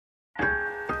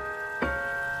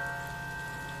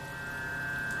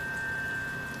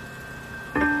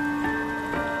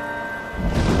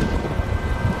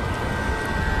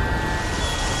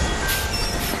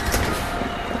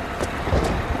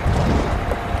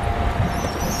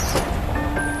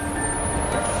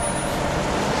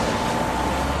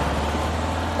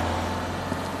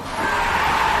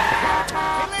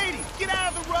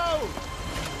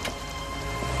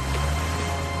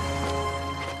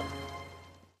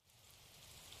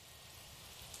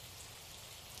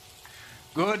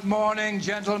Good morning,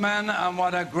 gentlemen, and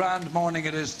what a grand morning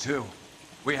it is, too.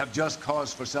 We have just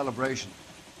cause for celebration.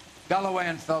 Galloway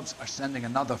and Phelps are sending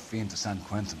another fiend to San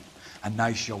Quentin. A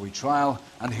nice showy trial,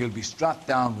 and he'll be strapped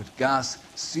down with gas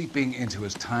seeping into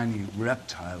his tiny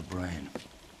reptile brain.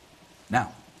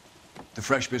 Now, to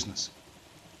fresh business.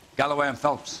 Galloway and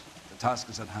Phelps, the task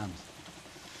is at hand.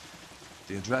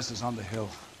 The address is on the hill,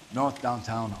 north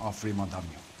downtown off Fremont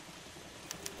Avenue.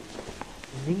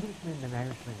 An Englishman and an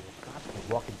Irishman will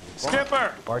constantly walk into the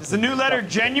Skipper, is the new letter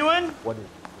genuine? What is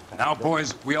it? Now,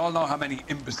 boys, we all know how many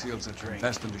imbeciles that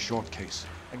invest in the short case.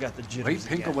 I got the jitters Ray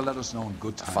Pinker again. will let us know in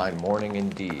good time. Fine morning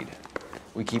indeed.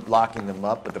 We keep locking them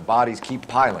up, but the bodies keep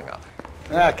piling up.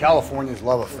 Californians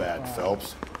love a fad,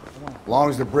 Phelps. As long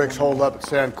as the bricks hold up at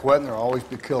San Quentin, there'll always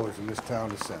be killers in this town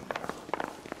to send.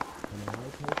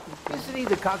 Isn't he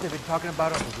the cop they've been talking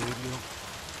about on the radio?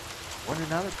 Wonder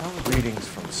now they're calling. Greetings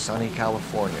from sunny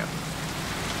California.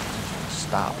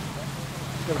 Stop.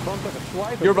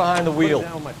 You're behind the wheel.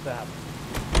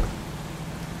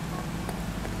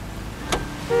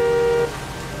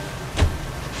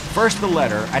 First the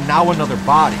letter, and now another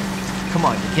body. Come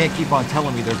on, you can't keep on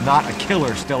telling me there's not a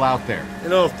killer still out there. You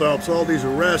know, Phelps, all these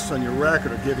arrests on your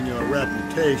record are giving you a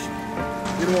reputation.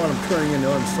 You don't want them turning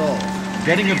into unsolved.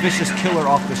 Getting a vicious killer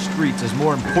off the streets is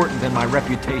more important than my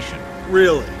reputation.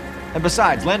 Really? And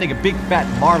besides, landing a big fat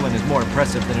marlin is more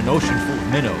impressive than an ocean full of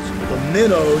minnows. The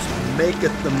minnows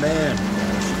maketh the man,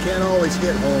 Phelps. You can't always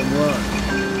hit home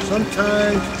runs.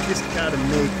 Sometimes you just gotta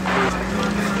make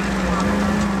business.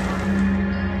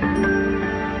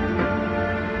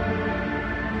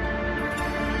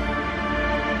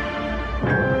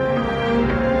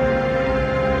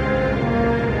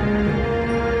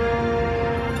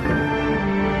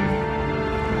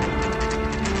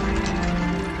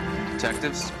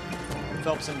 Detectives,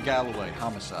 Phelps and Galloway,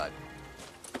 homicide.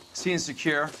 scene is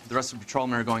secure. The rest of the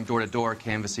patrolmen are going door to door,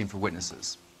 canvassing for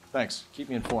witnesses. Thanks. Keep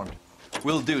me informed.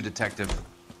 Will do, Detective.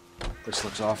 This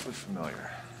looks awfully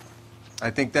familiar. I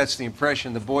think that's the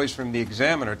impression the boys from the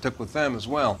Examiner took with them as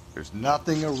well. There's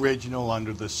nothing original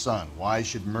under the sun. Why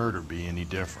should murder be any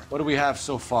different? What do we have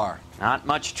so far? Not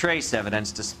much trace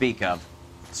evidence to speak of.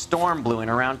 Storm blew in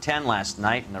around 10 last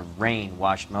night, and the rain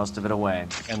washed most of it away.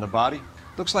 And the body?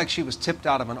 Looks like she was tipped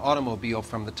out of an automobile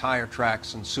from the tire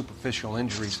tracks and superficial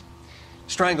injuries.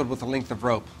 Strangled with a length of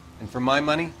rope. And for my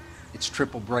money, it's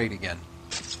triple braid again.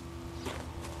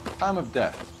 Time of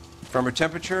death? From her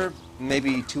temperature,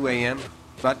 maybe 2 a.m.,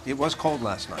 but it was cold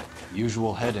last night.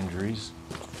 Usual head injuries.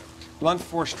 Blunt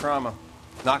force trauma.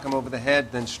 Knock him over the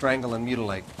head, then strangle and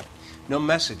mutilate. No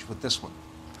message with this one.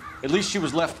 At least she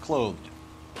was left clothed.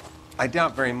 I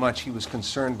doubt very much he was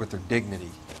concerned with her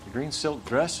dignity. The green silk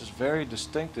dress is very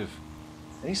distinctive.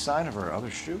 Any sign of her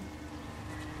other shoe?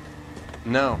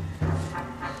 No.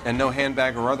 And no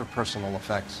handbag or other personal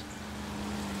effects.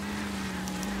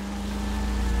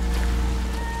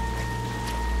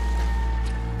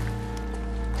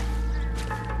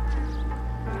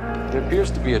 There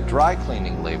appears to be a dry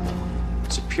cleaning label.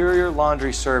 Superior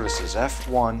Laundry Services,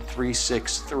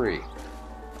 F1363.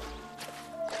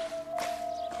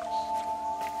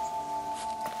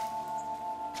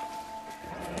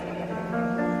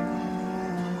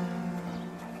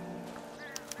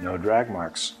 No drag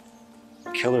marks.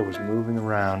 The killer was moving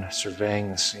around,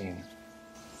 surveying the scene.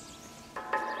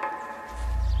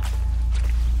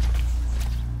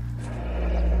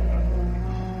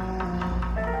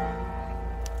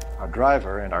 Our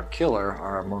driver and our killer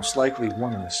are most likely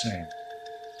one and the same.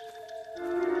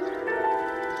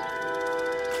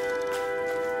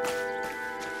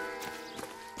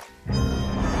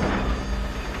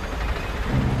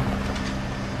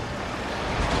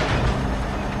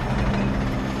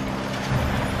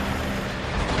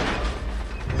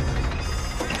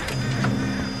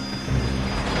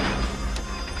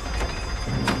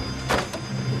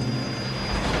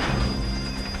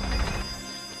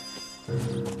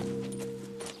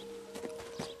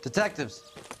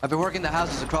 Detectives, I've been working the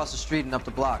houses across the street and up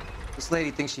the block. This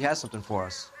lady thinks she has something for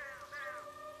us.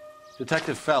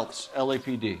 Detective Phelps,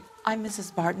 LAPD. I'm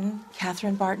Mrs. Barton,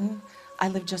 Catherine Barton. I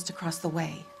live just across the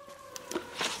way.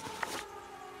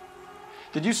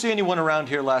 Did you see anyone around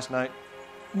here last night?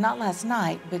 Not last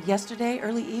night, but yesterday,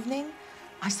 early evening,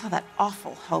 I saw that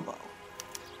awful hobo.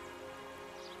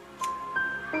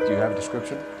 Do you have a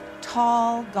description?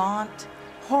 Tall, gaunt,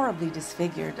 horribly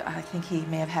disfigured. I think he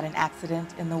may have had an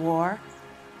accident in the war.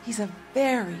 He's a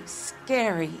very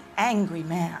scary, angry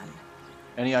man.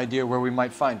 Any idea where we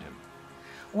might find him?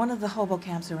 One of the hobo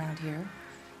camps around here.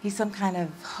 He's some kind of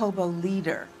hobo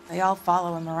leader. They all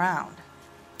follow him around.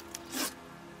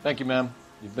 Thank you, ma'am.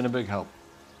 You've been a big help.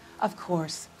 Of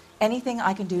course. Anything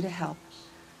I can do to help.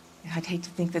 I'd hate to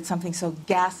think that something so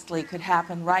ghastly could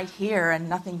happen right here and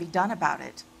nothing be done about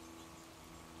it.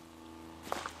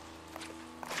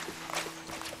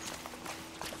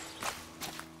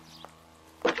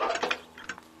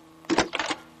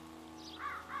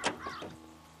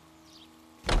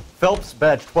 Phelps,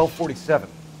 badge 1247.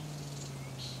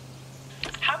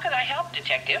 How can I help,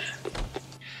 Detective?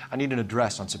 I need an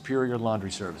address on Superior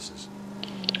Laundry Services.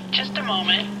 Just a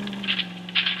moment.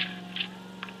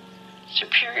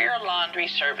 Superior Laundry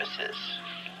Services,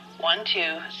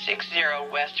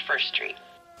 1260 West 1st Street.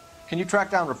 Can you track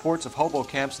down reports of hobo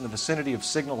camps in the vicinity of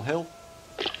Signal Hill?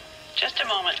 Just a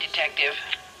moment, Detective.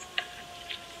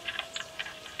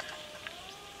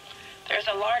 There's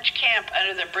a large camp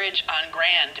under the bridge on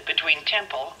Grand between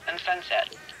Temple and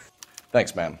Sunset.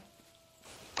 Thanks, ma'am.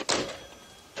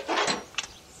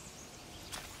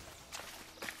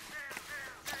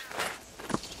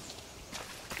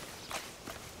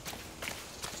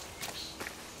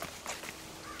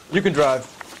 You can drive.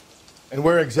 And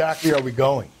where exactly are we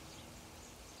going?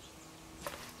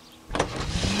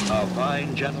 A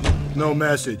fine gentleman. No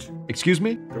message. Excuse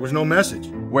me? There was no message.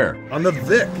 Where? On the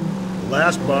Vic. The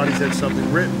last bodies had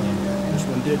something written on it. This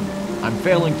one didn't. I'm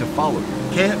failing to follow you.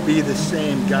 Can't be the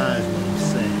same guy is what I'm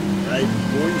saying, right?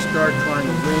 Before you start trying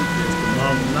to link this to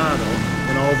Maldonado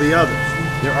and all the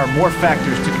others. There are more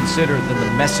factors to consider than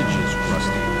the messages,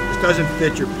 Rusty. This doesn't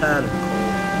fit your pattern,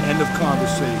 Cole. End of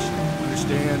conversation.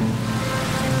 Understand?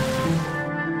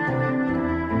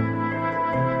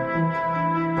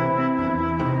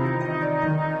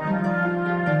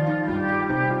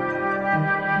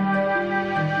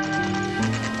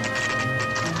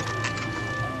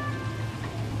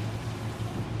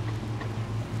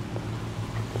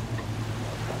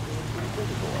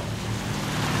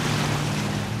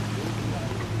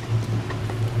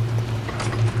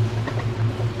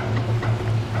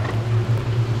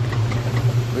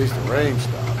 At least the rain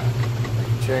stopped. They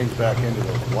can change back into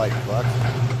those white bucks.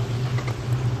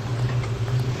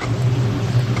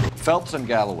 Phelps and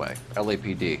Galloway,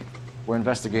 LAPD. We're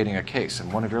investigating a case,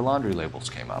 and one of your laundry labels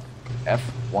came up.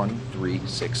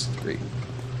 F1363.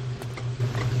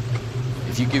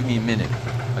 If you give me a minute,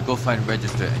 I'll go find a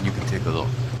register and you can take a look.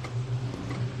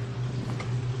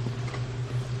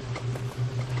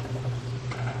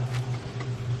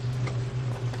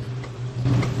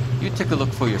 You take a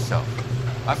look for yourself.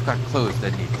 I've got clothes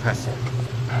that need pressing.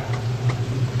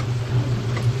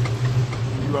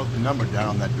 You wrote the number down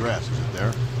on that dress, is it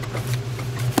there?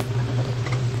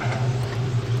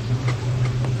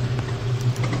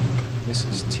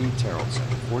 Mrs. T. Terrellson,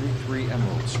 43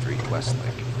 Emerald Street,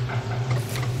 Westlake.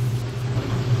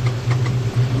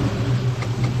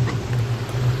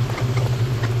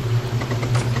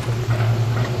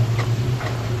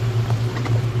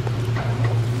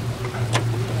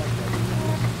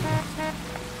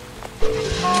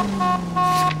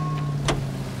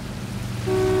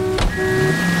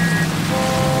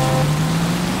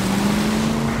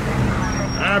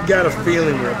 I've got a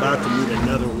feeling we're about to meet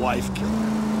another wife killer.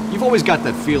 You've always got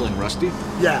that feeling, Rusty.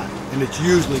 Yeah, and it's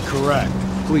usually correct.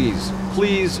 Please,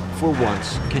 please, for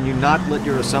once, can you not let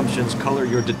your assumptions color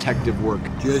your detective work?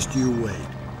 Just you wait.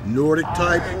 Nordic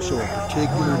type show a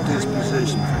particular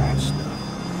disposition for this stuff.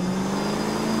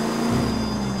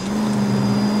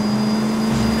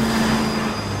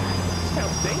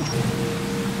 Sounds dangerous.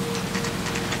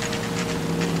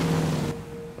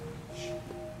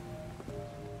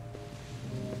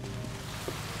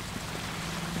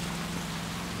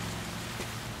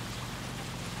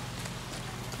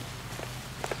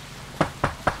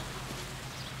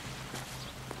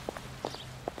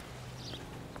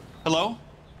 Hello?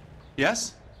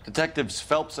 Yes? Detectives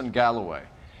Phelps and Galloway.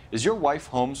 Is your wife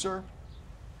home, sir?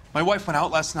 My wife went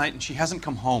out last night and she hasn't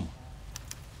come home.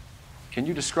 Can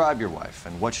you describe your wife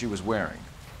and what she was wearing?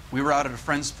 We were out at a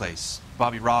friend's place,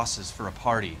 Bobby Ross's, for a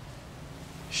party.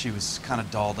 She was kind of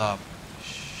dolled up.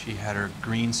 She had her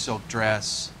green silk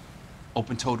dress,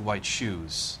 open-toed white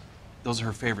shoes. Those are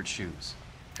her favorite shoes.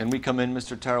 Can we come in,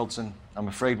 Mr. Terrellson? I'm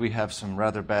afraid we have some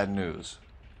rather bad news.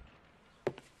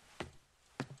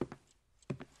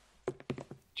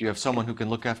 Do you have someone who can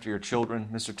look after your children,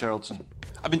 Mr. Terrellson?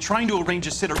 I've been trying to arrange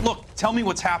a sitter. Look, tell me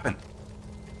what's happened.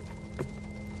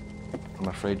 I'm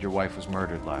afraid your wife was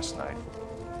murdered last night.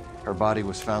 Her body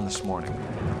was found this morning.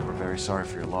 We're very sorry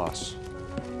for your loss.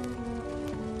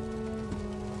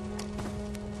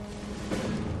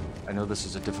 I know this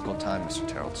is a difficult time, Mr.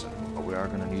 Terrellson, but we are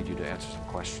going to need you to answer some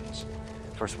questions.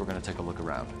 First, we're going to take a look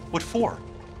around. What for?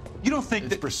 You don't think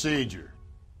It's that... procedure.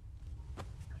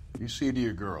 You see to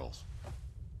your girls.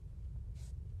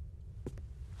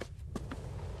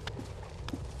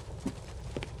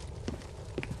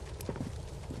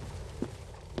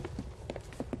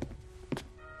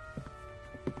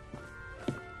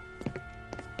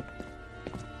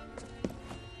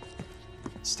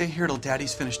 Stay here till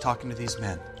Daddy's finished talking to these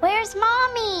men. Where's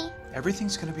Mommy?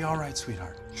 Everything's gonna be all right,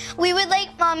 sweetheart. We would like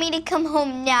Mommy to come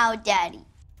home now, Daddy.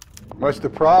 What's the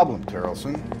problem,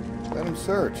 Terrelson? Let him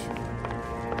search.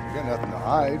 You got nothing to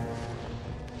hide.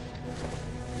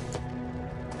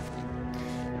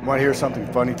 Want to hear something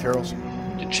funny, Terrelson?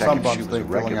 To check Some if bums she was think a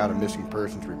filling wreck. out a missing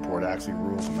persons report actually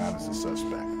rules him out as a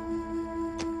suspect.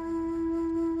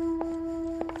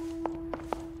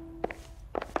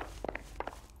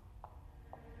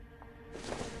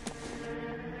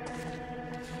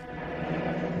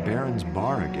 Barron's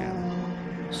bar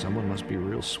again. Someone must be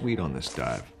real sweet on this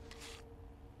dive.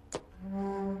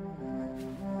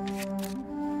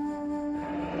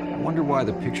 I wonder why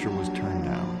the picture was turned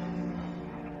down.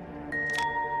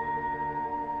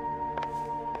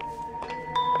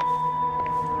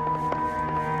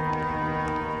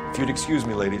 If you'd excuse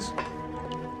me, ladies.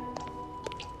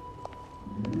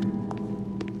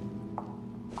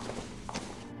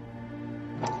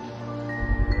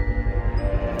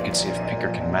 You can see if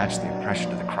Pinker can match the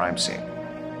impression of the crime scene.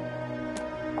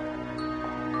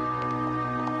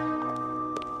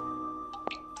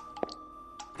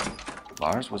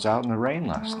 Lars was out in the rain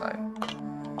last night.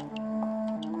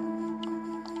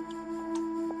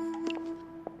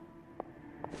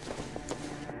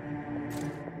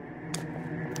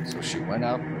 So she went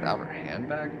out without her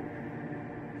handbag?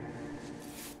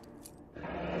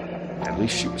 At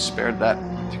least she was spared that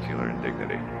particular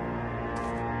indignity.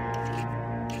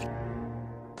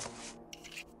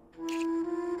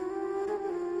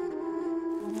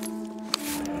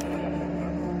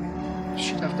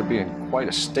 She'd have to be in quite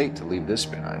a state to leave this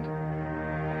behind.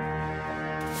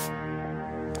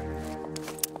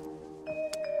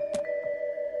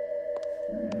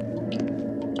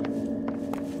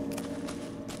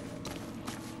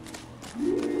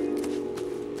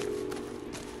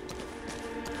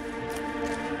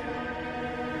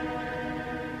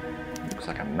 Looks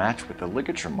like a match with the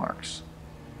ligature marks.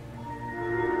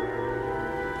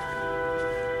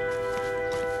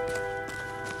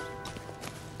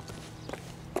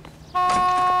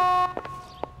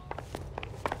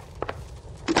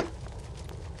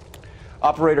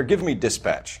 Operator, give me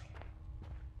dispatch.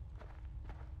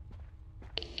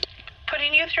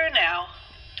 Putting you through now.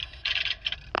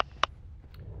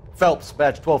 Phelps,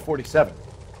 badge 1247.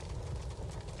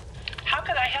 How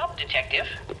could I help, Detective?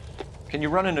 Can you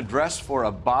run an address for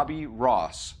a Bobby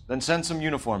Ross? Then send some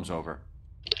uniforms over.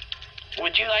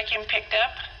 Would you like him picked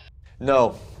up?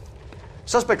 No.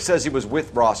 Suspect says he was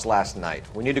with Ross last night.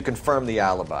 We need to confirm the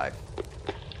alibi.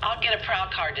 I'll get a prowl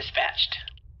car dispatched.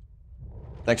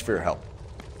 Thanks for your help.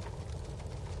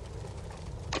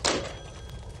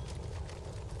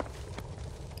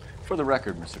 For the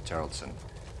record, Mr. Terrelson,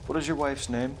 what is your wife's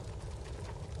name?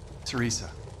 Teresa.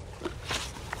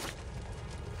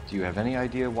 Do you have any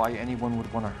idea why anyone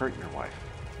would want to hurt your wife?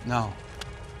 No.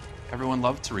 Everyone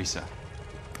loved Teresa.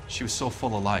 She was so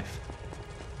full of life.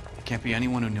 There can't be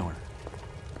anyone who knew her.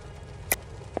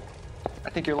 I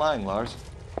think you're lying, Lars.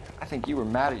 I think you were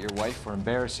mad at your wife for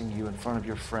embarrassing you in front of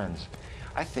your friends.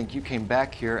 I think you came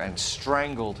back here and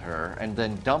strangled her and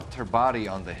then dumped her body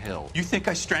on the hill. You think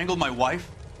I strangled my wife?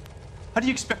 How do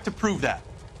you expect to prove that?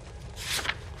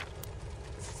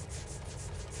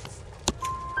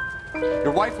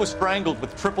 Your wife was strangled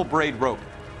with triple braid rope.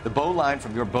 The bow line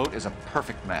from your boat is a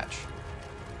perfect match.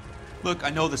 Look, I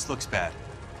know this looks bad.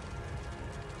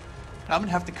 I'm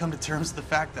gonna have to come to terms with the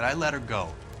fact that I let her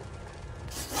go.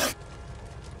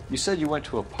 You said you went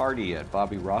to a party at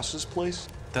Bobby Ross's place?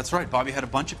 That's right. Bobby had a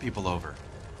bunch of people over.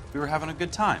 We were having a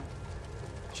good time.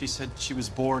 She said she was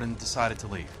bored and decided to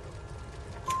leave.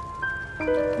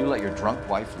 You let your drunk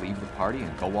wife leave the party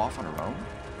and go off on her own?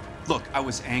 Look, I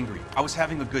was angry. I was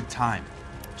having a good time.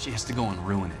 She has to go and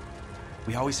ruin it.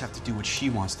 We always have to do what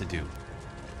she wants to do.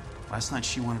 Last night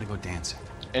she wanted to go dancing.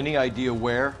 Any idea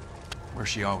where? Where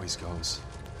she always goes.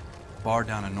 A bar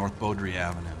down on North Beaudry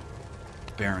Avenue.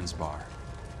 Barron's bar.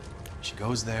 She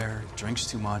goes there, drinks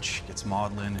too much, gets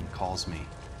maudlin, and calls me.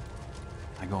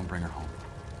 I go and bring her home.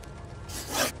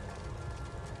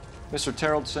 Mr.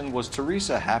 Terrelson, was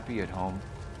Teresa happy at home?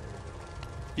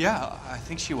 Yeah, I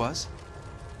think she was.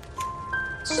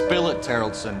 Spill it,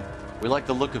 Terrelson. We like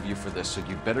the look of you for this, so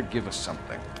you'd better give us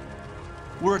something.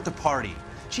 We're at the party.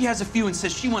 She has a few and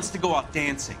says she wants to go out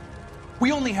dancing.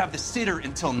 We only have the sitter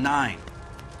until 9.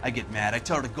 I get mad. I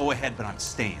tell her to go ahead, but I'm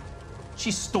staying.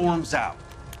 She storms out.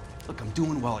 Look, I'm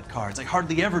doing well at cards. I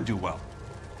hardly ever do well.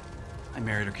 I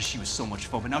married her because she was so much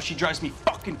fun, but now she drives me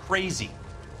fucking crazy.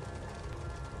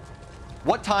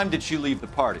 What time did she leave the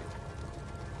party?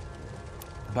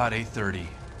 About 8:30,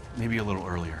 maybe a little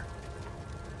earlier.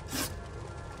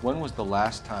 When was the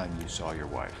last time you saw your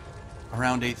wife?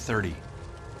 Around 8:30.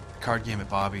 The card game at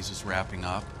Bobby's was wrapping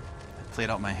up. I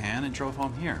played out my hand and drove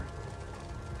home here.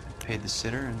 I paid the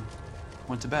sitter and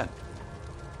went to bed.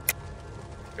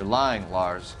 You're lying,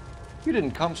 Lars. You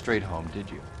didn't come straight home, did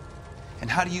you? And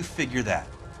how do you figure that?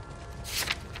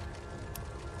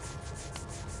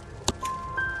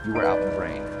 You were out in the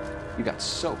rain. You got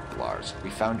soaked, Lars.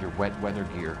 We found your wet weather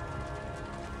gear.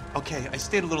 Okay, I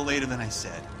stayed a little later than I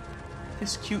said.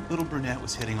 This cute little brunette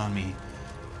was hitting on me.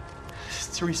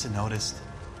 Teresa noticed.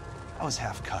 I was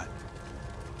half cut.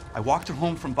 I walked her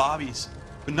home from Bobby's,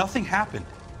 but nothing happened.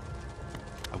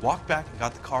 I walked back and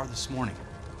got the car this morning.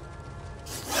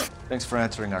 Thanks for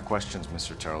answering our questions,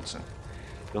 Mr. Tarleton.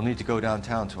 You'll need to go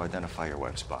downtown to identify your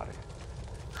wife's body.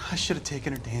 I should have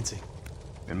taken her dancing.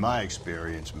 In my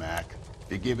experience, Mac,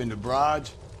 if you give in to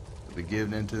broads, you'll be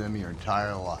giving in to them your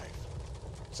entire life.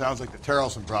 Sounds like the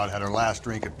Tarleton broad had her last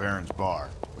drink at Barron's Bar.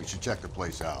 We should check the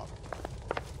place out.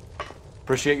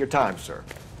 Appreciate your time, sir.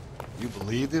 You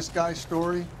believe this guy's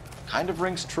story? Kind of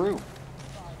rings true.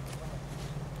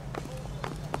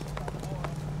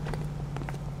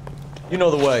 You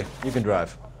know the way. You can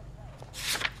drive.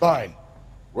 Fine.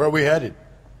 Where are we headed?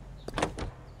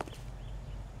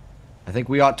 I think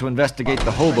we ought to investigate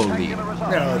the hobo lead.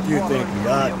 Now, if you think we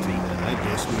ought to, then I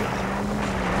guess we ought.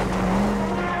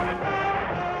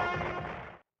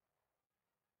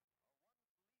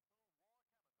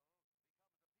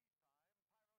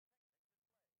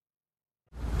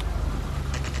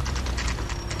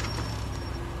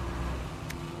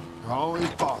 Always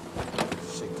bother.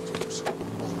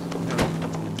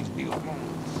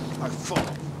 I fought.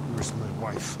 Where's my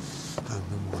wife?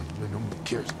 No one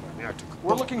cares about me.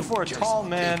 We're looking for a tall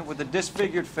man with a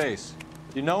disfigured face.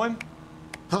 You know him?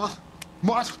 Huh?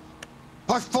 What?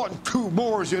 I fought in 2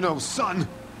 wars, you know, son.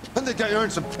 I think I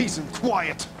earned some peace and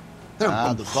quiet. The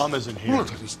bum isn't here.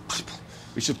 Look at these people.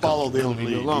 We should follow the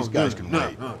lead. These guys can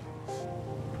wait.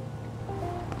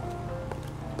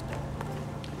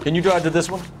 Can you drive to this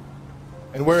one?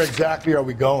 And where exactly are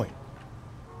we going?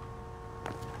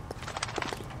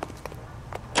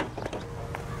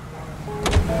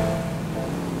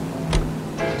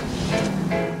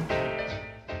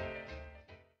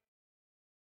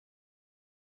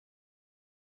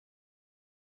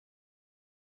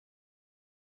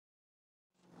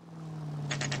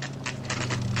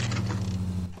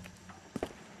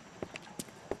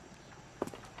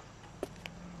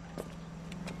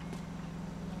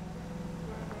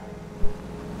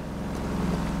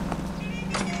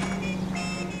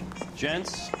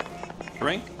 Gents,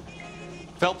 drink?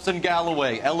 Phelps and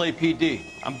Galloway, LAPD.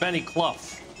 I'm Benny Clough.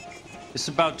 This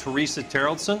about Teresa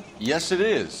Tarleton? Yes, it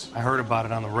is. I heard about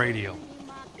it on the radio.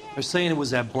 They're saying it was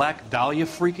that Black Dahlia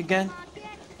freak again?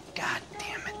 God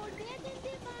damn it.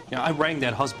 Yeah, I rang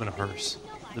that husband of hers.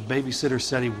 The babysitter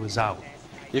said he was out.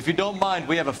 If you don't mind,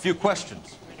 we have a few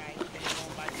questions.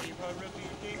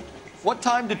 What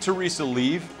time did Teresa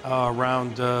leave?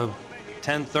 Around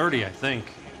 10:30, I think.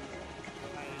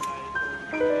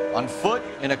 On foot?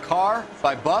 In a car?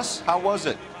 By bus? How was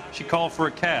it? She called for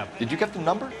a cab. Did you get the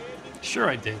number? Sure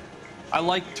I did. I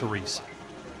like Teresa.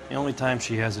 The only time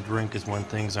she has a drink is when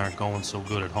things aren't going so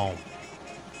good at home.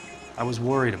 I was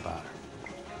worried about her.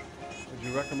 Would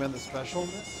you recommend the special,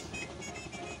 miss?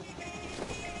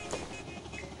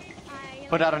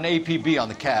 Put out an APB on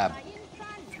the cab.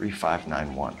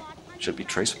 3591. Should be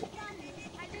traceable.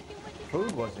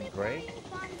 Food wasn't great,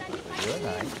 but it was real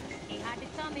nice.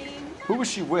 Who was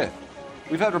she with?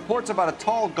 We've had reports about a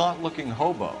tall, gaunt-looking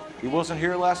hobo. He wasn't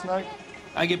here last night?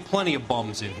 I get plenty of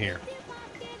bums in here,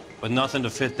 but nothing to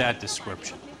fit that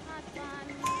description.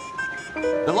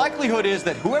 The likelihood is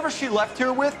that whoever she left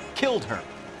here with killed her.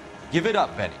 Give it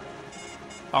up, Benny.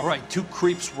 All right, 2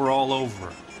 creeps were all over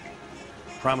her,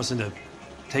 promising to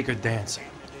take her dancing.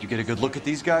 You get a good look at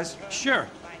these guys? Sure.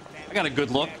 I got a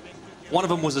good look. One of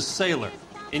them was a sailor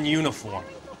in uniform.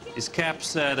 His cap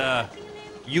said,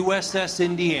 USS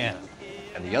Indiana.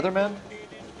 And the other man?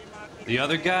 The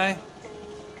other guy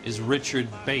is Richard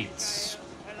Bates.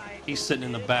 He's sitting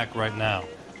in the back right now.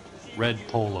 Red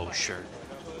polo shirt.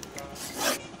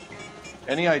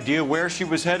 Any idea where she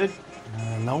was headed?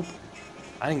 Nope.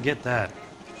 I didn't get that.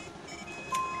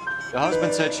 The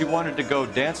husband said she wanted to go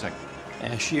dancing.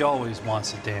 Yeah, she always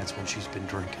wants to dance when she's been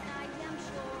drinking.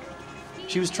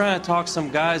 She was trying to talk some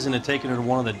guys into taking her to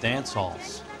one of the dance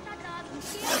halls.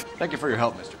 Thank you for your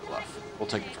help, Mr. Clough. We'll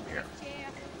take it from here.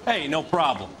 Hey, no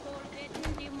problem.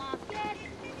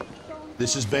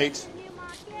 This is Bates?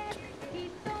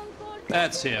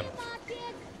 That's him.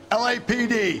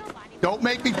 LAPD, don't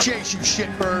make me chase you,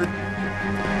 shitbird.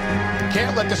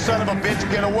 Can't let the son of a bitch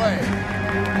get away.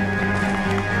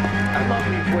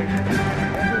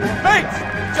 Bates!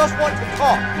 Just want to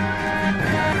talk.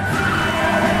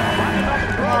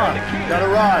 Come on, got a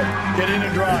ride. Get in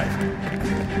and drive.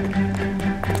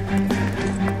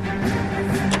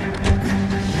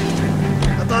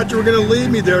 I thought you were gonna leave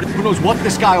me there. Who knows what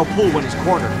this guy will pull when he's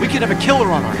cornered? We could have a killer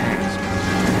on our hands.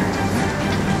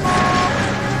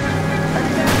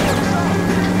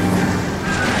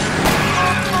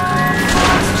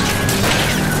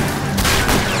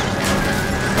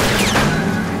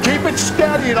 Keep it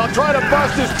steady and I'll try to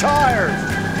bust his tires.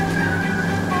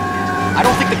 I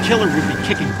don't think the killer would be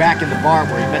kicking back in the barn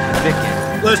where he met the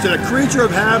victim. Listen, a creature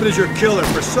of habit is your killer.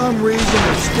 For some reason,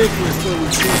 they're sticklers for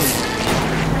routine.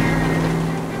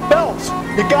 Phelps,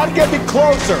 you gotta get me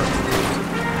closer.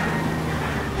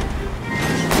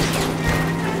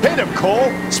 Hit him,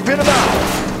 Cole. Spin him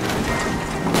out.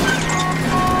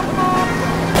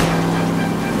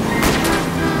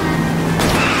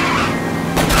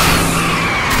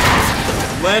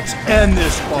 Let's end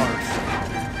this farce.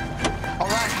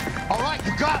 All right,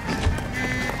 you got me.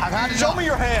 I've had it. Show me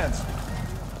your hands.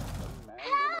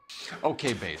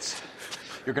 Okay, Bates.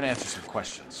 You're gonna answer some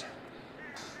questions.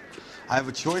 I have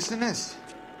a choice in this.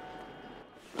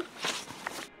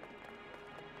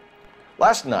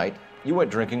 Last night, you went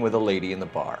drinking with a lady in the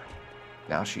bar.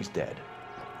 Now she's dead.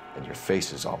 And your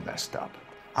face is all messed up.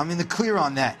 I'm in the clear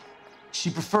on that. She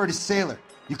preferred a sailor.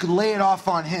 You could lay it off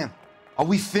on him. Are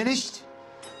we finished?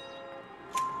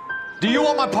 Do you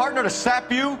want my partner to sap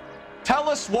you? Tell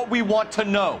us what we want to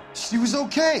know. She was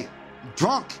okay.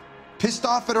 Drunk. Pissed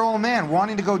off at her old man,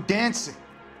 wanting to go dancing.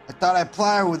 I thought I'd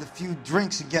ply her with a few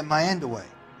drinks and get my end away.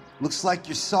 Looks like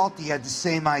your Salty had the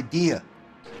same idea.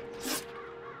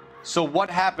 So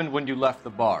what happened when you left the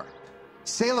bar?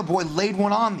 Sailor boy laid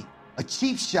one on me. A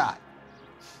cheap shot.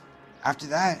 After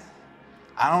that,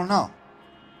 I don't know.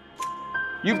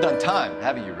 You've done time,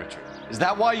 haven't you, Richard? Is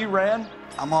that why you ran?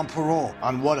 I'm on parole.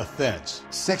 On what offense?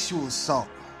 Sexual assault.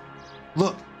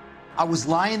 Look, I was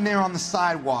lying there on the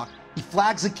sidewalk. He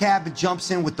flags a cab and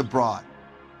jumps in with the broad.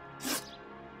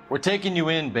 We're taking you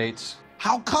in, Bates.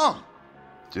 How come?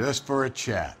 Just for a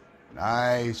chat.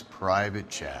 Nice private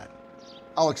chat.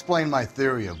 I'll explain my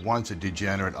theory of once a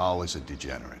degenerate, always a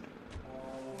degenerate.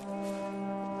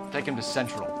 Take him to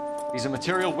Central. He's a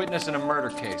material witness in a murder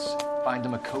case. Find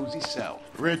him a cozy cell.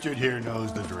 Richard here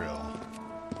knows the drill.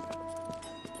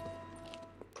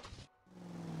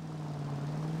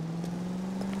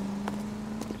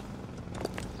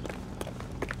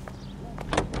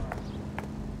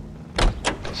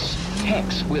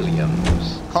 Tex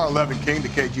Williams. Car 11 King to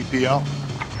KGPL.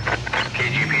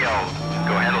 KGPL.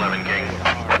 Go ahead, 11 King.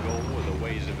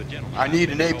 I need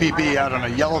an APB out on a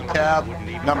yellow cab,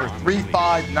 number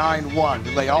 3591.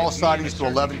 Relay all sightings to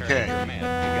 11K.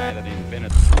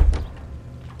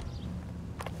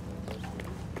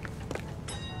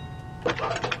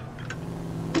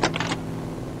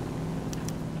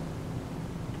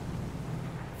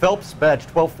 Phelps, badge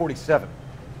 1247.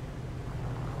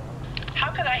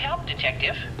 How could I help,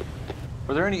 Detective?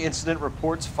 Were there any incident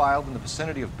reports filed in the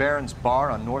vicinity of Barron's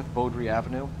Bar on North Beaudry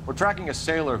Avenue? We're tracking a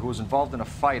sailor who was involved in a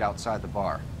fight outside the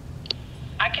bar.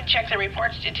 I can check the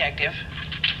reports, Detective.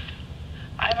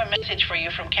 I have a message for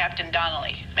you from Captain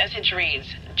Donnelly. Message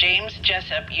reads, James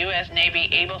Jessup, U.S. Navy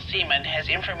able seaman, has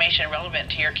information relevant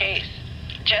to your case.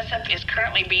 Jessup is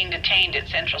currently being detained at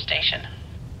Central Station.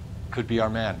 Could be our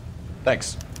man.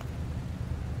 Thanks.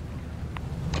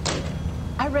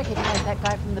 I recognize that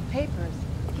guy from the papers.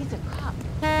 He's a cop.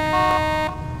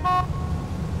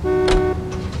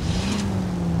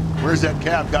 Where's that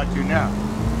cab got to now?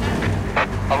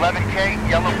 11K,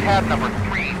 yellow cab number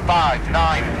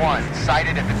 3591,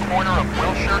 sighted at the corner of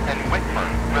Wilshire and Whitmer.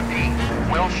 Repeat,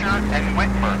 Wilshire and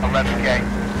Whitmer, 11K.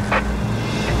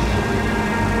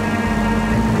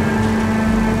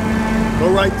 Go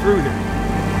right through here.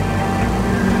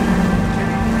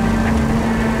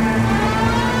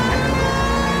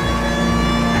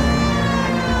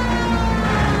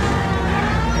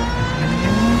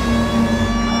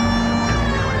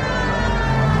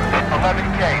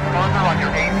 Further on your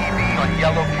APB on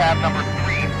yellow cab number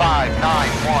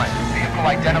 3591. Vehicle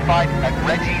identified at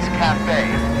Reggie's Cafe,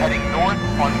 heading north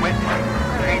on Whitmer.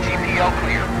 KGPL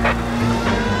clear.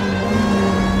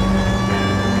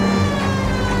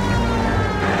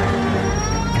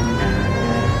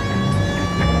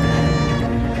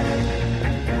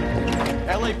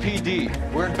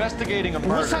 LAPD, we're investigating a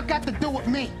murder. What's that got to do with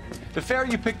me? The fare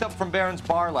you picked up from Barron's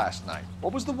Bar last night.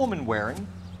 What was the woman wearing?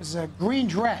 It's a green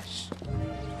dress.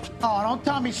 Oh, don't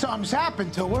tell me something's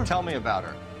happened to her. Tell me about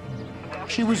her.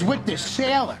 She was with this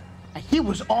sailor, and he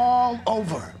was all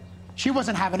over her. She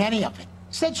wasn't having any of it.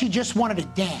 Said she just wanted to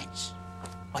dance.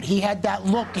 but he had that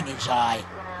look in his eye.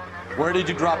 Where did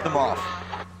you drop them off?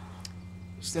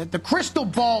 It's the Crystal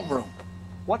Ballroom.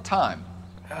 What time?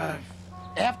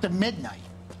 After midnight.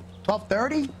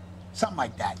 12:30? Something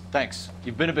like that. Thanks.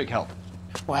 You've been a big help.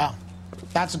 Well,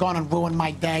 that's gonna ruin my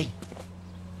day.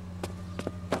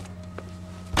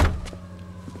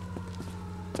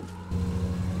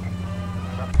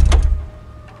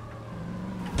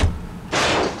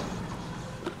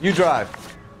 You drive.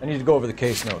 I need to go over the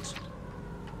case notes.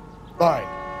 Fine.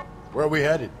 Where are we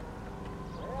headed?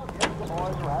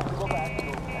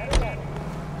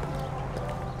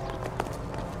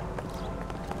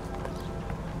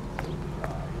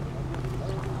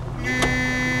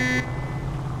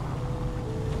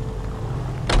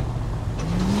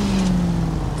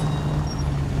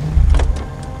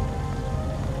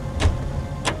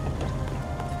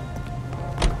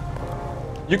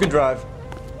 You can drive.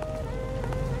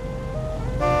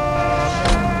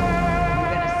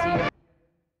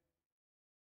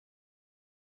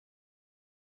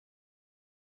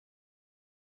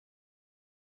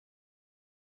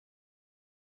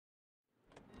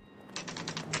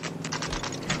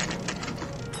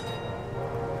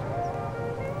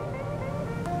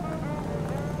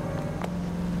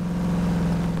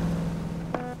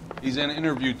 He's in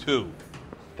interview 2.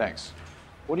 Thanks.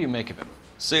 What do you make of him?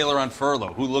 Sailor on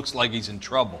furlough who looks like he's in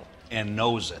trouble and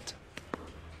knows it.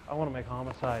 I want to make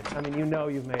Homicide. I mean, you know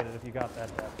you've made it if you got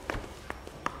that death.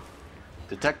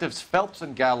 Detectives Phelps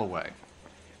and Galloway.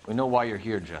 We know why you're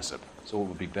here, Jessup, so it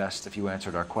would be best if you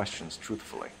answered our questions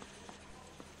truthfully.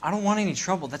 I don't want any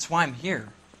trouble. That's why I'm here.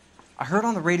 I heard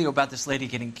on the radio about this lady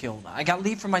getting killed. I got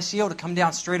leave from my CO to come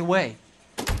down straight away.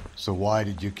 So why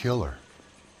did you kill her?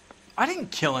 I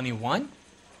didn't kill anyone.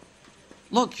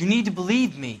 Look, you need to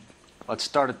believe me. Let's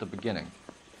start at the beginning.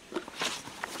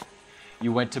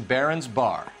 You went to Barron's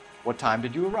Bar. What time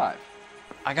did you arrive?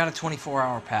 I got a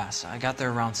 24-hour pass. I got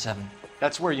there around 7.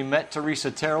 That's where you met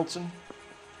Teresa Terrelson?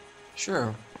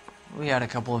 Sure. We had a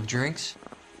couple of drinks.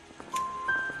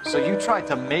 So you tried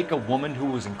to make a woman who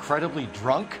was incredibly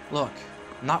drunk? Look,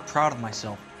 I'm not proud of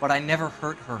myself, but I never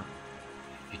hurt her.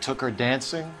 You took her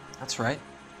dancing? That's right.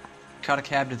 Caught a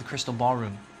cab to the Crystal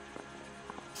Ballroom.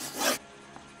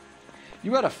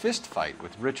 You had a fist fight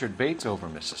with Richard Bates over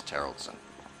Mrs. Terrelson.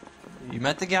 You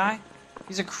met the guy?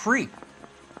 He's a creep.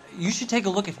 You should take a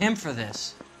look at him for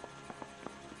this.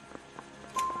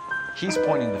 He's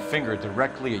pointing the finger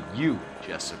directly at you,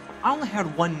 Jessup. I only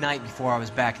had one night before I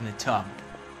was back in the tub.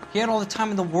 He had all the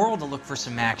time in the world to look for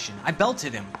some action. I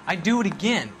belted him. I'd do it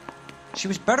again. She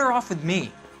was better off with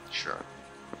me. Sure.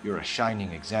 You're a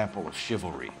shining example of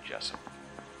chivalry, Jessup.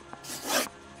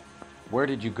 Where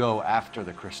did you go after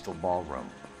the Crystal Ballroom?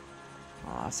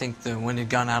 I think the wind had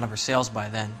gone out of her sails by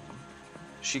then.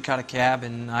 She caught a cab,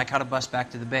 and I caught a bus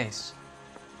back to the base.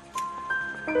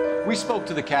 We spoke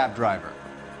to the cab driver.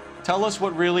 Tell us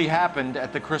what really happened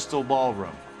at the Crystal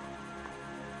Ballroom.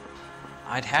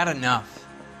 I'd had enough.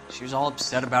 She was all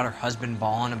upset about her husband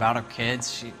bawling about her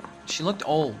kids. She looked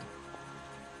old.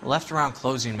 I left around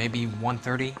closing, maybe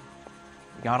 1:30.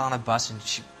 We got on a bus, and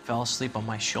she fell asleep on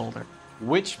my shoulder.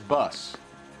 Which bus?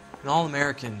 An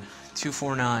All-American,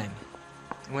 249.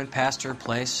 I went past her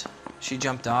place. She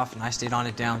jumped off, and I stayed on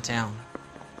it downtown.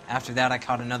 After that, I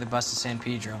caught another bus to San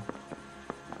Pedro.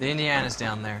 The Indiana's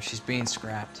down there. She's being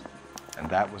scrapped. And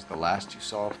that was the last you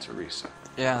saw of Teresa?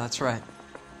 Yeah, that's right.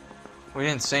 We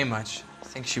didn't say much. I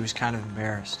think she was kind of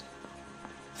embarrassed.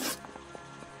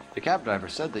 The cab driver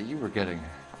said that you were getting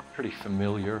pretty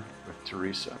familiar with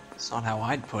Teresa. That's not how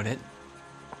I'd put it.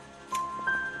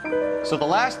 So the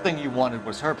last thing you wanted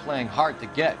was her playing hard to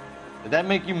get. Did that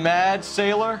make you mad,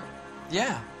 sailor?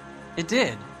 Yeah, it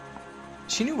did.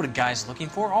 She knew what a guy's looking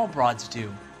for. All broads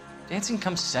do. Dancing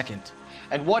comes second.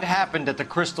 And what happened at the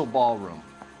Crystal Ballroom?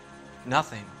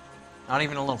 Nothing. Not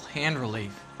even a little hand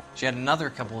relief. She had another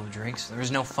couple of drinks. There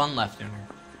was no fun left in her.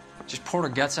 Just poured her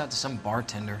guts out to some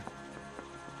bartender.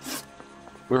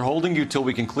 We're holding you till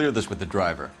we can clear this with the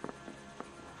driver.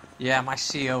 Yeah, my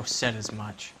CO said as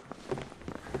much.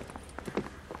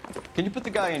 Can you put the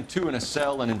guy in 2 in a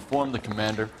cell and inform the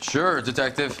commander? Sure,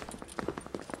 Detective.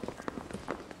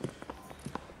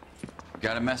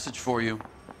 Got a message for you.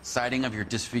 Sighting of your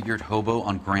disfigured hobo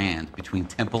on Grand between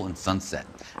Temple and Sunset.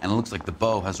 And it looks like the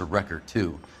Beau has a record,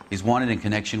 too. He's wanted in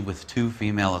connection with 2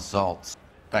 female assaults.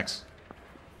 Thanks.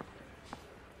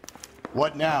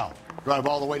 What now? Drive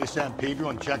all the way to San Pedro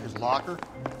and check his locker?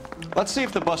 Let's see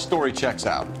if the bus story checks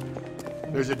out.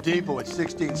 There's a depot at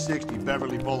 1660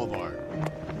 Beverly Boulevard.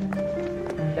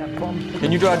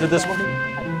 Can you drive to this one?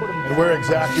 And where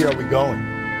exactly are we going?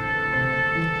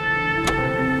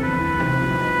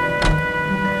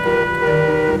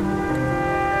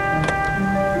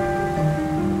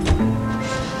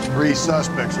 3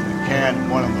 suspects in the can and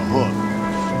 1 on the hook.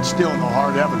 Still no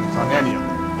hard evidence on any of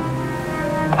them.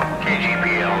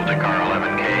 KGPL to car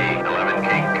 11K.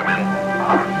 11K, come in.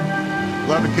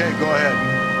 11K, go ahead.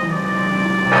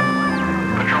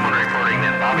 Patrolman reporting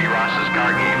that Bobby Ross's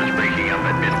car game is breaking up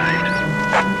at midnight.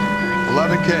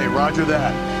 11K, roger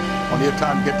that. Plenty of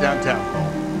time to get downtown,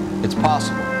 Cole. It's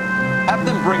possible. Have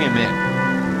them bring him in.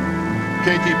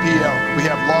 KTPL, we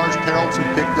have Lars Carlson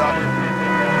picked up.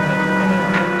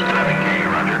 11K,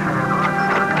 roger.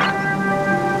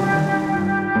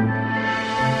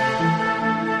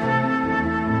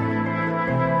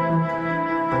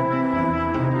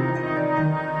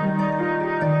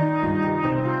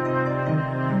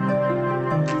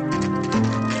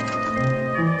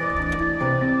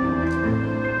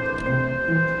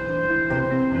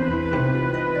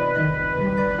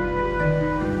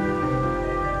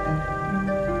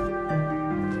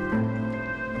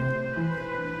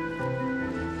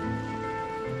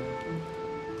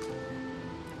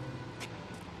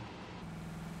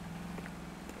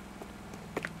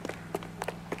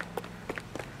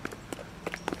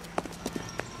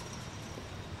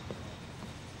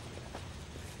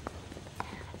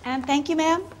 And thank you,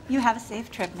 ma'am. You have a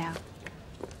safe trip now.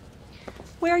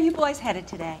 Where are you boys headed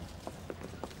today?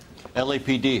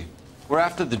 LAPD. We're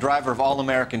after the driver of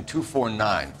All-American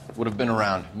 249. Would have been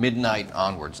around midnight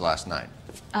onwards last night.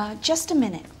 Just a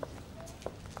minute.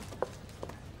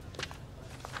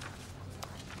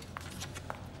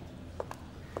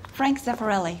 Frank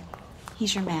Zeffirelli.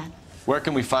 He's your man. Where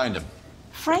can we find him?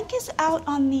 Frank is out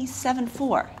on the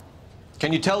 7-4.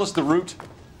 Can you tell us the route?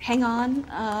 Hang on.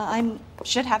 I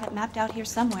should have it mapped out here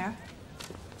somewhere.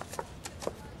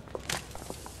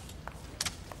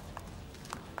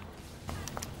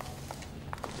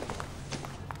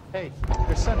 Hey,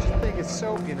 there's such a thing as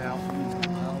soap, you know.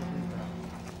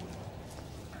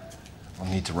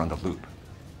 We'll need to run the loop.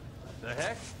 The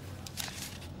heck?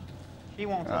 He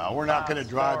won't. We're not going to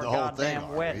drive the whole thing,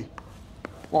 are we?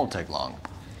 Won't take long.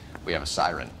 We have a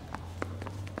siren.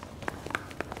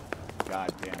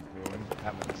 Goddamn Bruins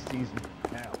having a season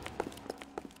now.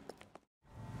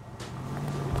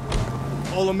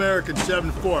 All-American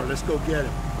 7-4. Let's go get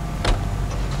him.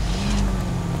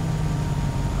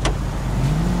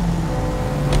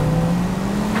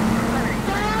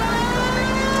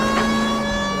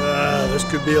 This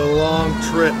could be a long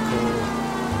trip,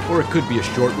 Cole. Or it could be a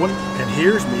short one. And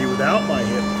here's me without my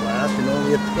hip flask and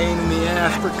only a pain in the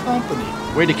ass for company.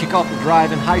 Way to kick off the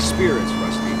drive in high spirits,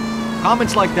 Rusty.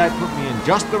 Comments like that put me in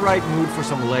just the right mood for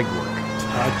some legwork.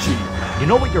 Gee. You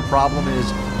know what your problem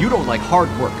is? You don't like hard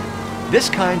work. This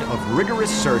kind of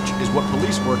rigorous search is what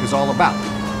police work is all about.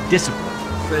 Discipline.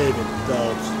 Save it,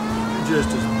 Phelps. You're just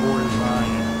as bored as I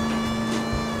am.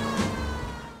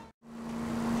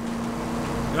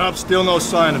 Nope, still no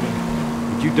sign of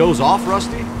him. Did you doze off,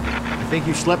 Rusty? I think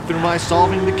you slept through my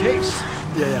solving the case.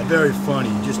 Yeah, very funny.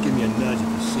 You just give me a nudge if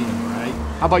you see him, right?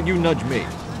 How about you nudge me?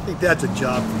 I think that's a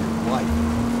job for your wife.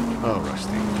 Oh,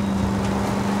 Rusty.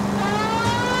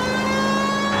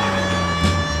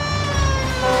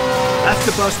 That's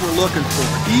the bus we're looking for.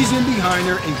 Ease in behind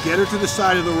her and get her to the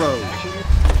side of the road.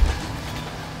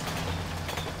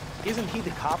 Isn't he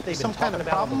the cop they've been talking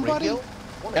about on the radio?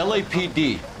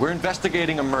 LAPD, we're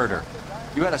investigating a murder.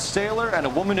 You had a sailor and a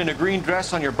woman in a green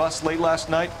dress on your bus late last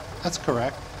night? That's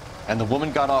correct. And the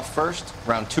woman got off first,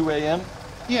 around 2 a.m.?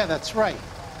 Yeah, that's right.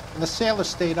 And the sailor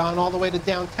stayed on all the way to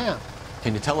downtown.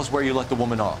 Can you tell us where you let the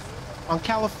woman off? On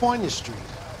California Street.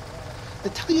 To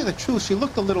tell you the truth, she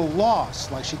looked a little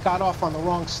lost, like she got off on the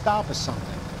wrong stop or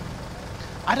something.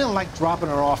 I didn't like dropping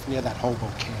her off near that hobo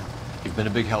camp. You've been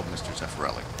a big help, Mr.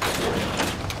 Zeffirelli.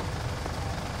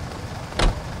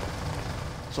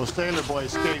 So Sailor Boy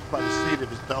escaped by the seat of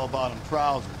his bell-bottom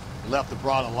trousers and left the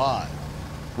broad alive.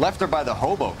 Left her by the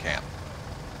hobo camp.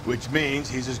 Which means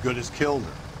he's as good as killed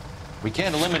her. We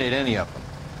can't eliminate any of them,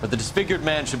 but the disfigured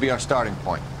man should be our starting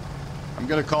point. I'm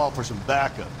gonna call for some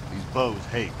backup. These bows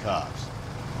hate cops.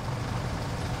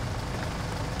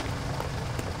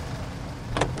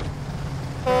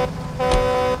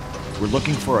 We're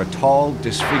looking for a tall,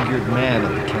 disfigured man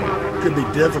at the camp. Could be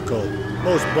difficult.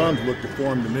 Most bums look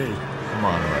deformed to me. Come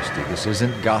on, Rusty. This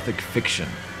isn't gothic fiction.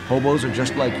 Hobos are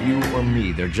just like you or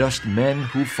me. They're just men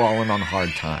who've fallen on hard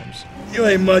times. You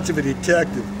ain't much of a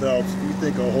detective, Phelps, if you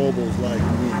think a hobo's like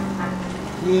me.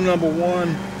 Clue number 1,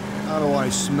 how do I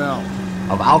smell?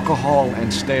 Of alcohol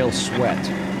and stale sweat.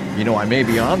 You know, I may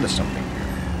be onto something here.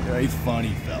 Very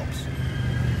funny, Phelps.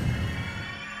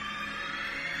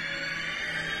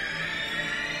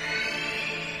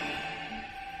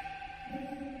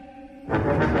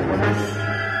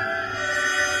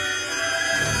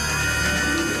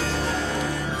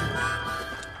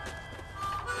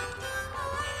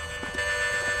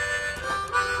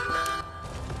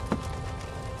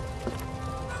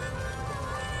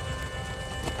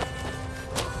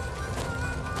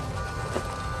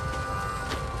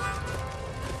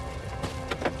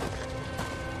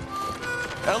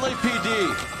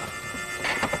 LAPD.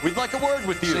 We'd like a word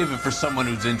with you. Save it for someone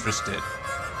who's interested.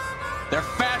 They're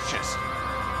fascists.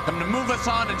 Come to move us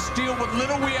on and steal what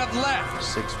little we have left.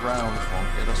 6 rounds won't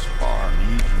get us far. I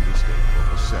need you to stay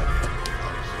copacetic.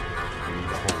 We need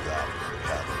to hold out for the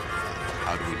cavalry.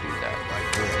 How do we do that? Like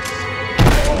this.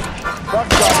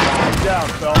 Down,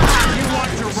 Phelps. You want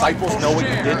your Disciples know what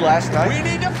you did last night? We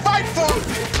need to fight for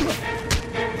them!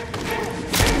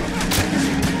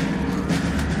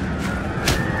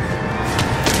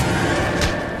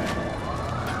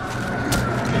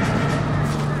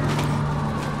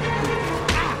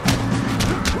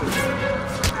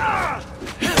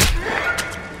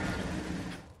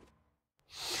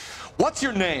 What's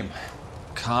your name?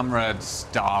 Comrade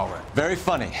Stalin. Very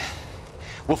funny.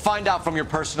 We'll find out from your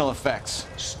personal effects.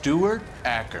 Stuart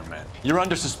Ackerman. You're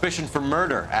under suspicion for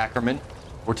murder, Ackerman.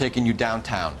 We're taking you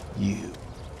downtown.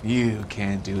 You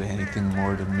can't do anything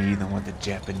more to me than what the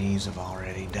Japanese have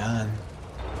already done.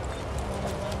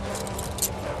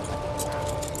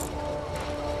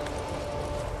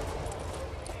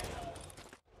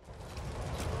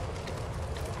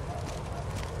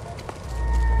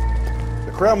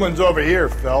 The Kremlin's over here,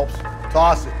 Phelps.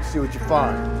 Toss it and see what you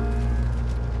find.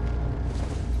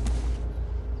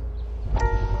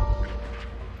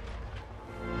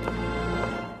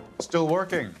 Still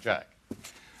working, Jack.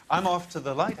 I'm off to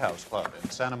the Lighthouse Club in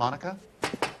Santa Monica.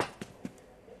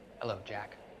 Hello,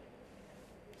 Jack.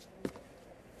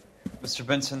 Mr.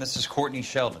 Benson, this is Courtney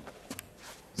Sheldon.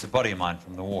 He's a buddy of mine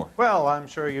from the war. Well, I'm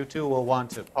sure you two will want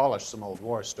to polish some old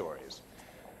war stories.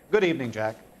 Good evening,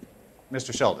 Jack.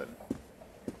 Mr. Sheldon.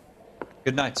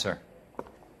 Good night, sir.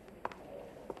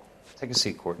 Take a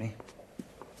seat, Courtney.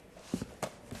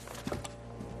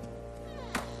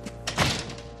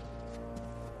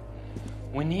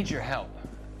 We need your help,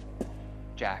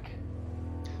 Jack.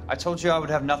 I told you I would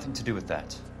have nothing to do with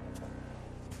that.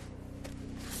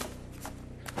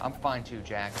 I'm fine too,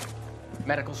 Jack.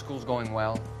 Medical school's going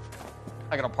well.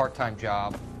 I got a part-time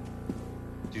job.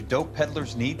 Do dope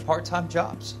peddlers need part-time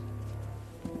jobs?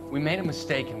 We made a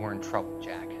mistake and we're in trouble,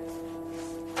 Jack.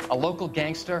 A local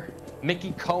gangster,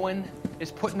 Mickey Cohen,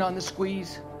 is putting on the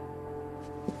squeeze.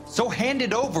 So hand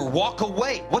it over, walk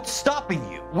away. What's stopping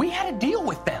you? We had a deal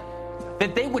with them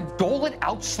that they would dole it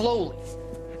out slowly.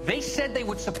 They said they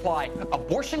would supply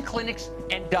abortion clinics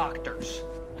and doctors,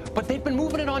 but they've been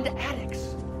moving it on to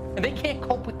addicts, and they can't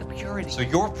cope with the purity. So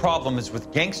your problem is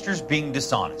with gangsters being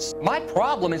dishonest? My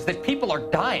problem is that people are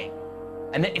dying,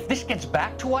 and that if this gets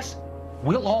back to us,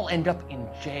 we'll all end up in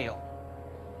jail.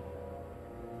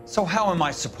 So how am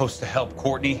I supposed to help,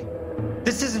 Courtney?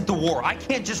 This isn't the war. I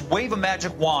can't just wave a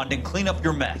magic wand and clean up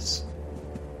your mess.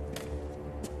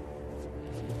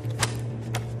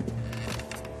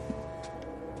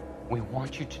 We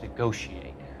want you to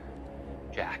negotiate,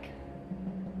 Jack.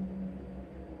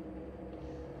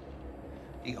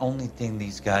 The only thing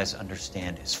these guys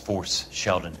understand is force,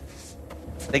 Sheldon.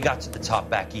 They got to the top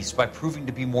back east by proving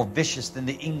to be more vicious than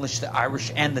the English, the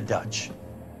Irish, and the Dutch.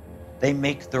 They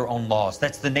make their own laws.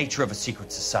 That's the nature of a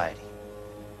secret society.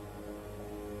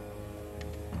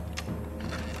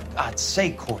 God's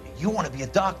sake, Courtney, you want to be a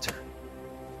doctor.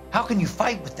 How can you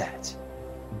fight with that?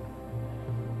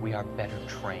 We are better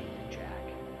trained, Jack.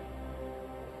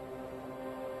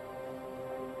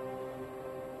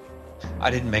 I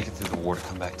didn't make it through the war to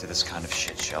come back to this kind of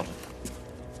shit, Sheldon.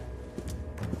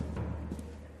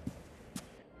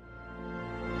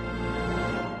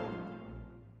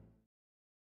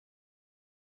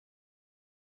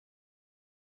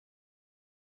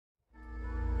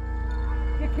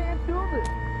 You can't do this.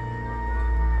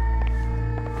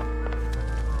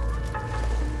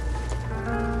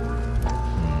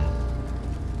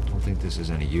 Don't think this is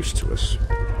any use to us.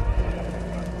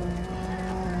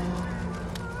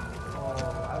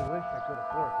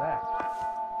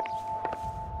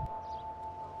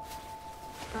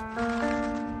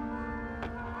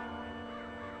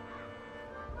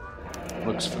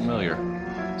 Looks familiar.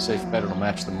 Safe bet it'll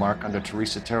match the mark under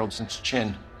Teresa Terrelson's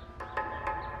chin.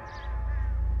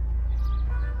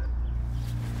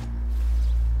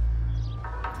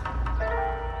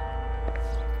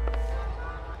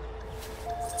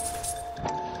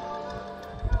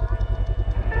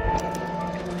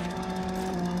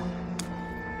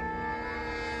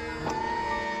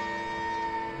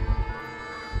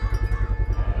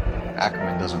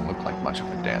 Ackerman doesn't look like much of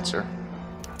a dancer.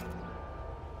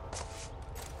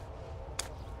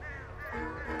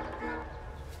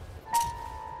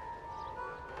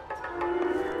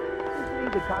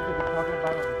 The cops have been talking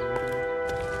about on the radio.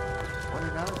 What an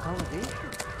accommodation.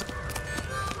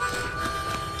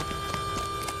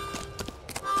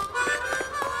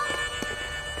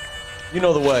 You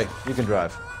know the way. You can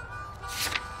drive.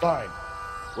 Fine.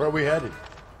 Where are we headed?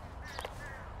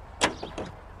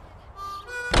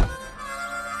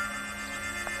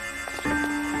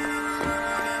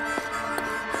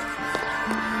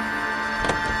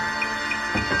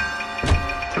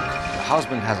 The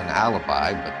husband has an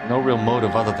alibi, but no real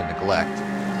motive other than neglect.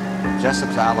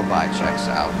 Jessup's alibi checks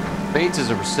out. Bates is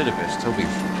a recidivist. He'll be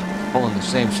pulling the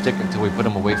same stick until we put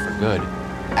him away for good.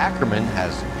 Ackerman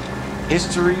has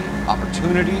history,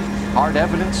 opportunity, hard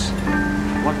evidence.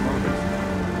 What motive?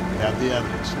 We have the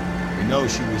evidence. We know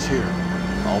she was here.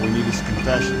 All we need is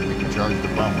confession. We can charge the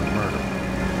bum with murder.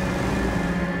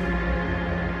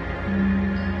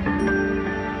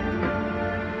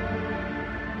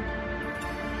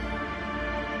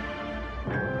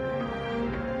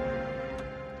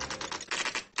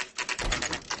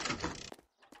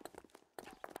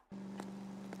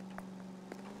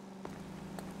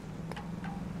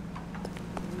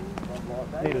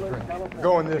 Need a drink.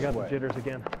 Going this I got way. the jitters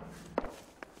again.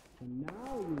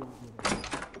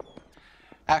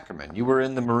 Ackerman, you were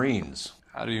in the Marines.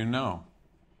 How do you know?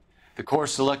 The Corps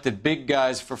selected big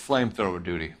guys for flamethrower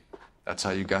duty. That's how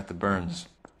you got the burns.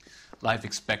 Life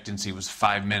expectancy was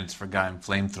 5 minutes for a guy in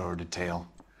flamethrower detail.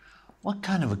 What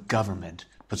kind of a government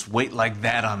puts weight like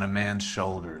that on a man's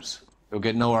shoulders? You'll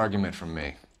get no argument from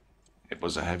me. It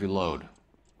was a heavy load.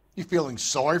 You feeling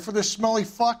sorry for this smelly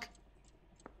fuck?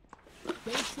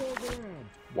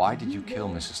 Why did you kill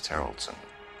Mrs. Terrellson?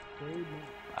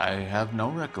 I have no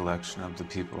recollection of the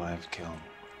people I have killed.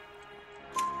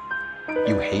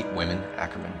 You hate women,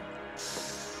 Ackerman?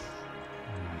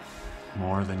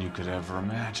 More than you could ever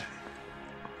imagine.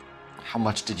 How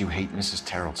much did you hate Mrs.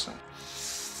 Terrellson?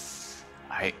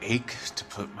 I ache to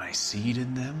put my seed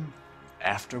in them.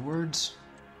 Afterwards,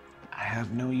 I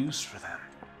have no use for them.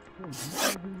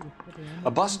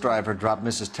 A bus driver dropped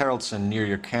Mrs. Terrellson near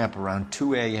your camp around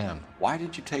 2 a.m. Why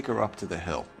did you take her up to the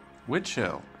hill? Which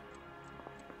hill?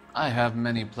 I have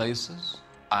many places.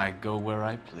 I go where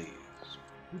I please.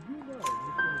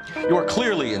 You are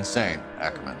clearly insane,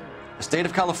 Ackerman. The state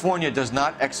of California does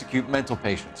not execute mental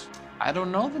patients. I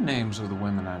don't know the names of the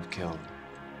women I've killed,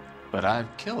 but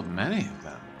I've killed many of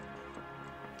them.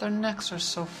 Their necks are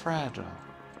so fragile.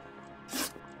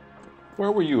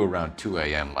 Where were you around 2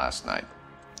 a.m. last night?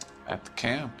 At the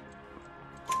camp.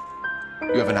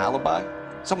 You have an alibi?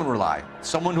 Someone will lie.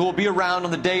 Someone who will be around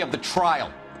on the day of the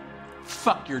trial.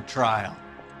 Fuck your trial.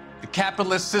 The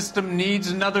capitalist system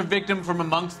needs another victim from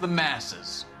amongst the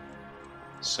masses.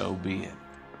 So be it.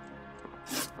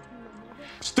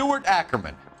 Stuart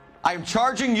Ackerman, I am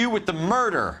charging you with the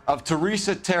murder of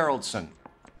Teresa Terrellson.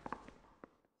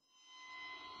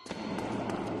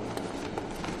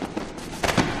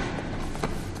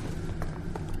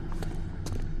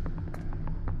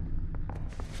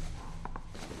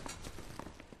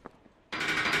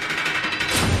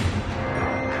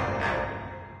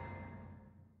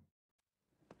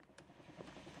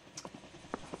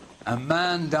 A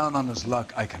man down on his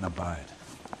luck I can abide.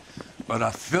 But a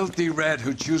filthy red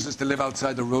who chooses to live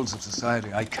outside the rules of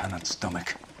society I cannot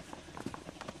stomach.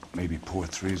 Maybe poor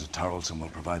Teresa Terrellson will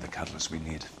provide the catalyst we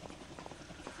need.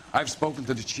 I've spoken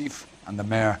to the chief and the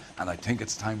mayor, and I think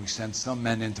it's time we send some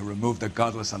men in to remove the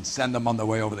godless and send them on their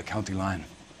way over the county line.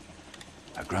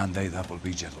 A grand day that will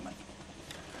be, gentlemen.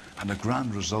 And a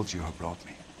grand result you have brought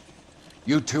me.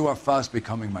 You two are fast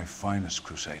becoming my finest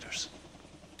crusaders.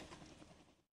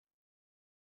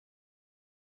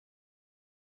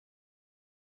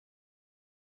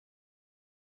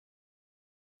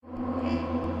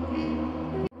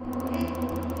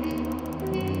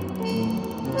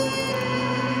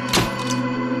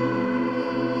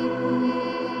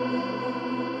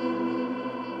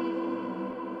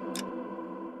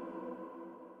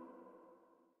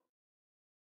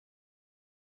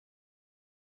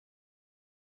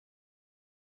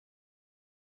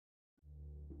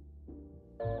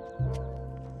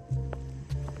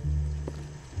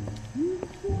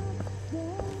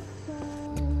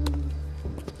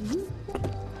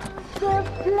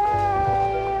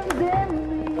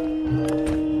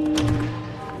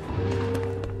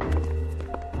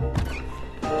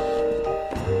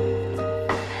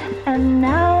 And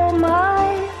now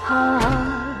my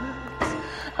heart's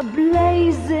a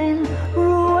blazing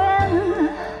ruin.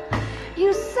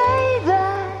 You say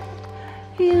that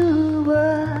you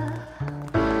were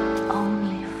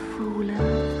only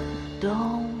fooling.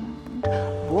 Don't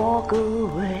walk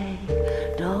away.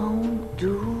 Don't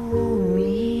do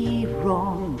me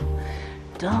wrong.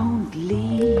 Don't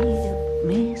leave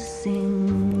me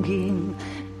singing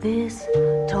this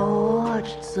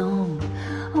torched song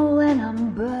when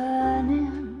I'm burning.